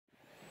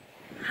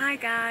Hi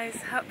guys,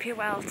 hope you're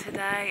well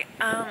today.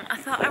 I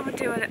thought I would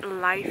do a little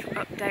life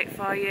update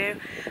for you.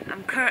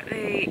 I'm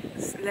currently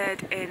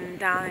slid in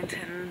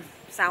Darlington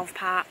South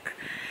Park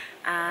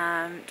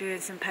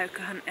doing some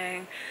poker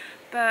hunting,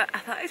 but I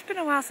thought it's been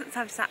a while since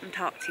I've sat and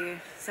talked to you,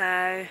 so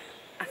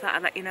I thought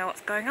I'd let you know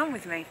what's going on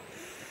with me.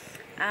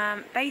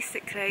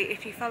 Basically,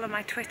 if you follow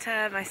my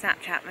Twitter, my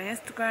Snapchat, my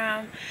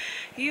Instagram,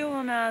 you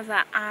will know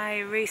that I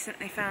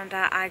recently found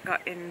out I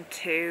got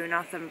into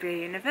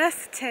Northumbria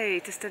University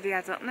to study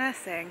adult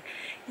nursing.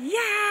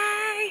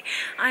 Yay!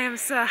 I am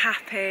so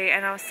happy,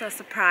 and I was so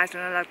surprised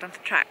when I logged onto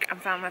Track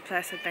and found my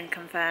place had been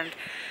confirmed,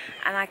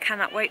 and I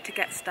cannot wait to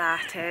get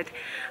started.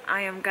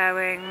 I am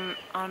going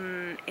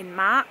on in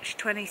March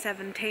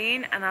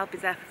 2017 and I'll be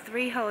there for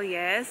 3 whole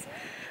years.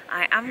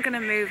 I am going to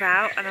move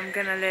out and I'm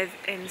going to live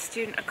in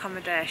student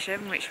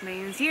accommodation, which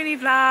means uni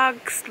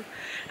vlogs.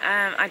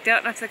 I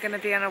don't know if they're going to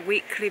be on a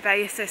weekly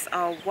basis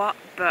or what,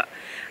 but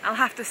I'll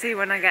have to see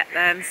when I get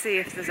there and see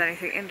if there's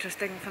anything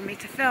interesting for me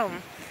to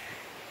film.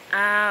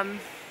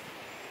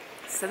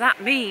 So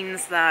that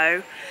means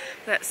though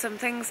that some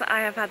things that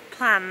I have had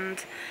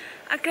planned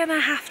are going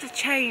to have to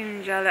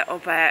change a little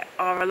bit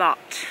or a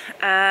lot.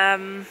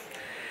 And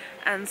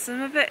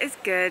some of it is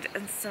good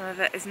and some of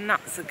it is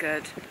not so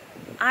good.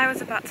 I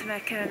was about to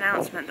make an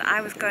announcement that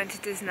I was going to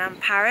Disneyland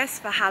Paris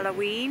for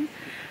Halloween,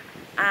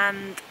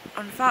 and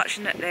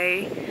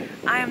unfortunately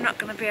I am not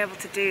going to be able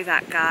to do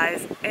that,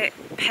 guys. It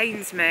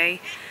pains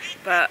me,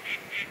 but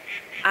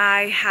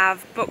I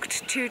have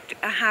booked two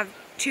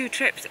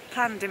trips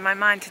planned in my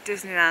mind to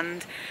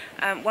Disneyland,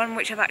 one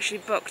which I've actually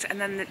booked, and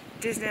then the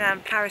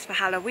Disneyland Paris for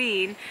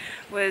Halloween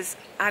was,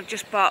 I've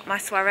just bought my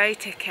soiree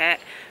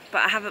ticket,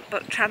 but I haven't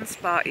booked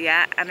transport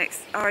yet, and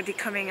it's already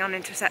coming on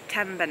into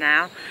September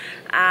now.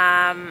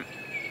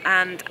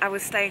 And I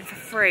was staying for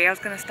free. I was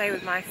going to stay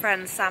with my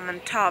friends Sam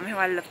and Tom, who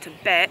I love to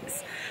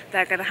bits.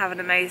 They're going to have an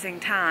amazing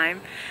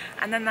time.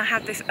 And then I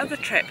have this other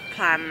trip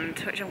planned,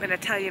 which I'm going to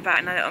tell you about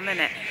in a little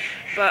minute.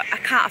 But I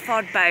can't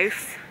afford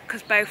both,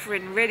 because both were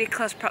in really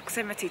close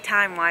proximity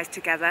time-wise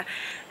together.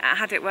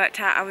 Had it worked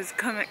out, I was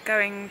going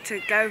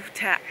to go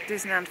to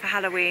Disneyland for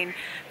Halloween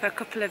for a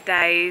couple of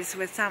days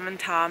with Sam and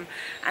Tom,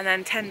 and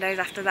then 10 days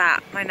after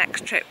that my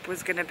next trip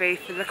was going to be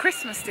for the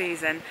Christmas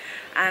season,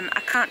 and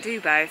I can't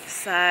do both,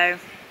 so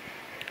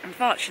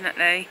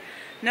unfortunately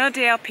no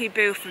DLP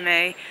boo for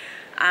me.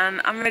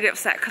 And I'm really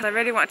upset because I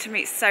really wanted to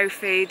meet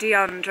Sophie,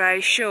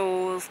 DeAndre,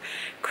 Shules,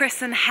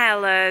 Chris and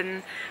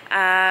Helen,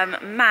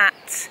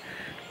 Matt,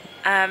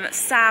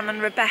 Sam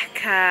and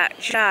Rebecca,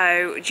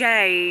 Joe,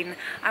 Jane.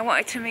 I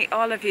wanted to meet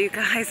all of you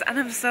guys, and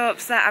I'm so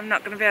upset I'm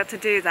not going to be able to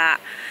do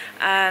that.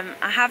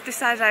 I have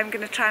decided I'm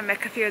going to try and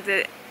make a few of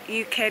the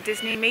UK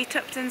Disney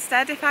meetups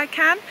instead if I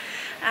can.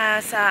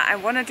 So I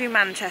want to do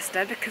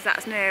Manchester because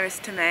that's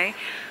nearest to me.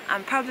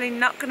 I'm probably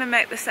not going to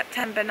make the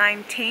September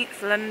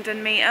 19th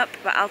London meetup,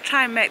 but I'll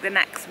try and make the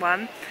next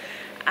one.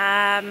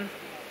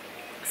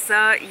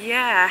 So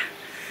yeah,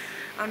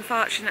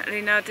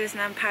 unfortunately no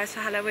Disneyland Paris for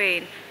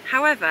Halloween.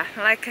 However,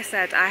 like I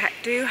said, I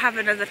do have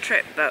another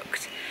trip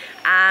booked,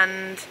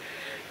 and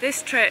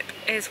this trip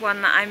is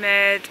one that I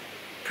made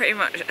pretty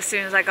much as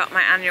soon as I got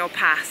my annual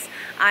pass.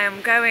 I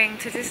am going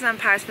to Disneyland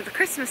Paris for the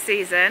Christmas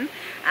season,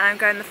 and I'm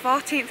going the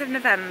 14th of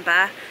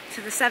November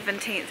to the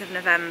 17th of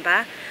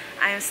November.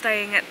 I am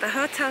staying at the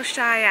Hotel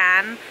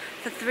Cheyenne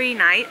for 3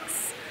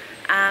 nights,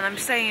 and I'm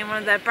staying in one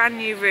of their brand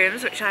new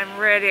rooms, which I'm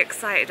really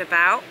excited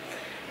about.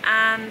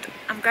 And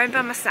I'm going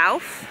by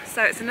myself,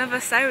 so it's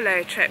another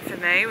solo trip for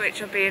me, which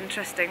will be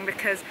interesting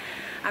because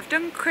I've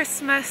done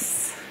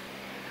Christmas,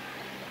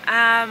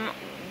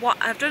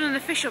 I've done an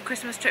official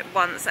Christmas trip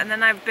once, and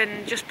then I've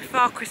been just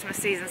before Christmas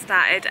season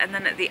started, and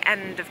then at the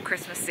end of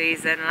Christmas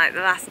season, like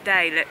the last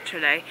day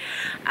literally.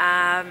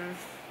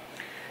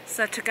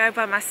 So to go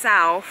by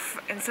myself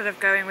instead of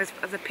going with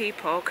other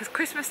people, because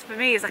Christmas for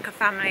me is like a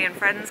family and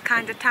friends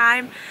kind of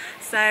time,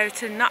 so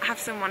to not have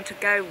someone to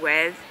go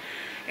with,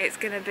 it's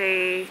going to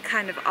be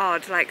kind of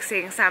odd, like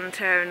seeing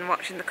Santa and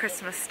watching the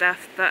Christmas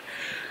stuff, but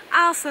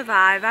I'll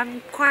survive.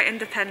 I'm quite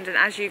independent,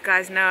 as you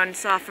guys know and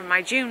saw from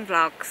my June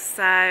vlogs,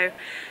 so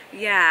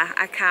yeah,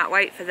 I can't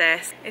wait for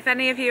this. If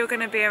any of you are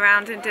going to be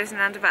around in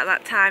Disneyland about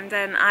that time,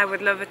 then I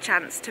would love a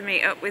chance to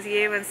meet up with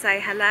you and say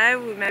hello.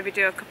 We'll maybe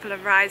do a couple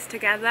of rides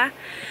together.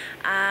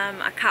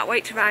 I can't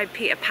wait to ride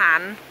Peter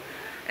Pan.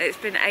 It's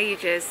been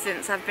ages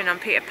since I've been on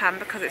Peter Pan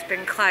because it's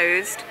been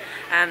closed,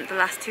 the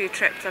last 2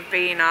 trips I've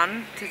been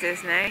on to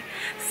Disney.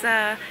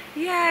 So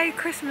yay,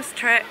 Christmas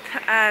trip,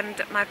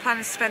 and my plan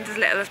is to spend as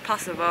little as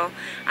possible.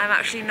 I'm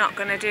actually not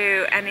going to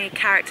do any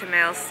character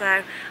meals,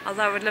 so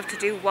although I would love to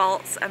do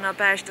Waltz and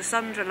Auberge de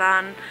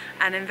Cendrillon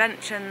and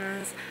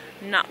Inventions,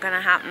 not going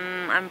to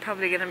happen. I'm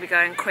probably going to be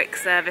going quick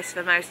service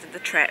for most of the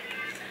trip.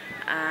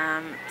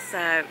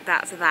 So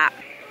that's that.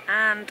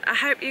 And I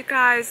hope you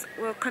guys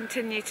will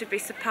continue to be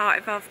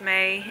supportive of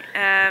me.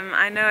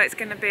 I know it's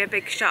going to be a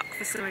big shock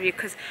for some of you,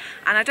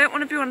 and I don't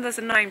want to be one of those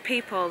annoying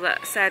people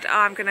that said, oh,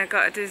 I'm going to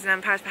go to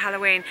Disneyland Paris for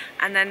Halloween,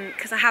 and then,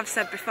 because I have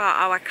said before,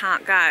 oh, I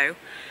can't go.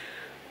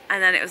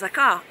 and then it was like,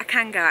 oh, I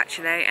can go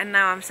actually, and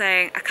now I'm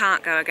saying I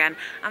can't go again.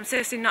 I'm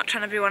seriously not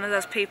trying to be one of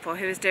those people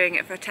who is doing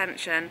it for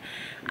attention.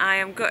 I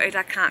am gutted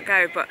I can't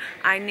go, but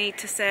I need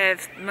to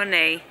save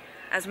money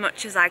as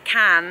much as I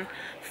can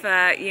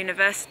for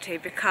university,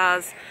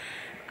 because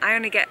I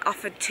only get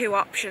offered 2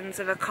 options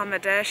of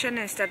accommodation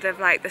instead of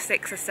like the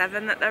 6 or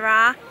 7 that there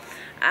are.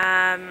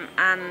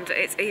 And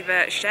it's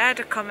either shared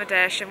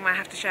accommodation where I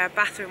have to share a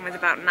bathroom with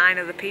about 9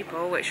 other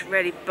people, which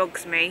really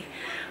bugs me,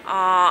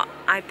 or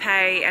I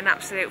pay an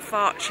absolute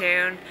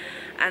fortune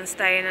and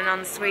stay in an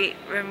ensuite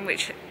room,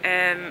 which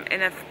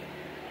in a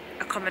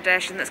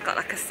accommodation that's got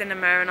like a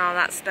cinema and all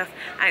that stuff,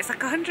 and it's like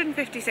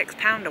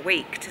 £156 a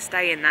week to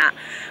stay in that,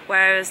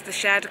 whereas the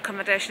shared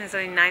accommodation is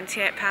only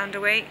 £98 a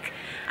week,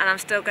 and I'm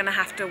still going to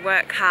have to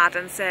work hard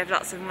and save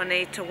lots of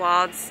money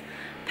towards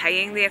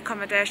paying the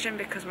accommodation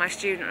because my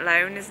student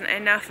loan isn't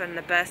enough and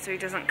the bursary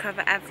doesn't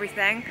cover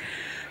everything.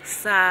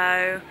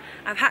 So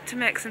I've had to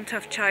make some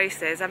tough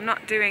choices. I'm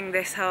not doing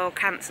this whole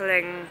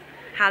cancelling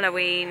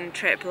Halloween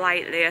trip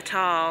lightly at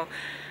all,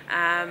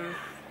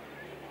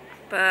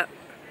 but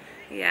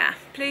yeah,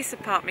 please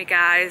support me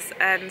guys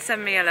and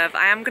send me your love.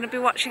 I am going to be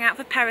watching out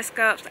for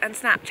periscopes and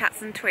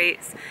Snapchats and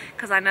tweets,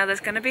 because I know there's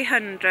going to be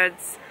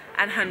hundreds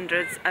and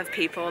hundreds of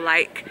people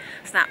like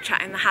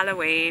Snapchatting the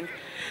Halloween.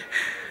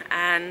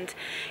 And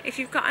if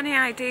you've got any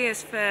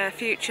ideas for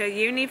future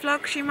uni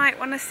vlogs you might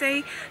want to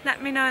see,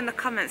 let me know in the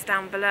comments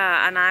down below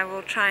and I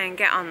will try and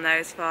get on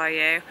those for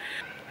you.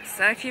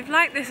 So if you've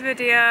liked this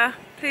video,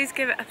 please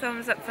give it a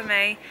thumbs up for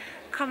me,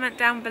 comment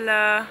down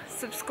below,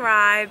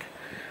 subscribe,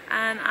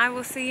 and I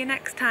will see you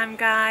next time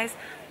guys.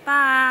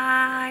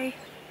 Bye!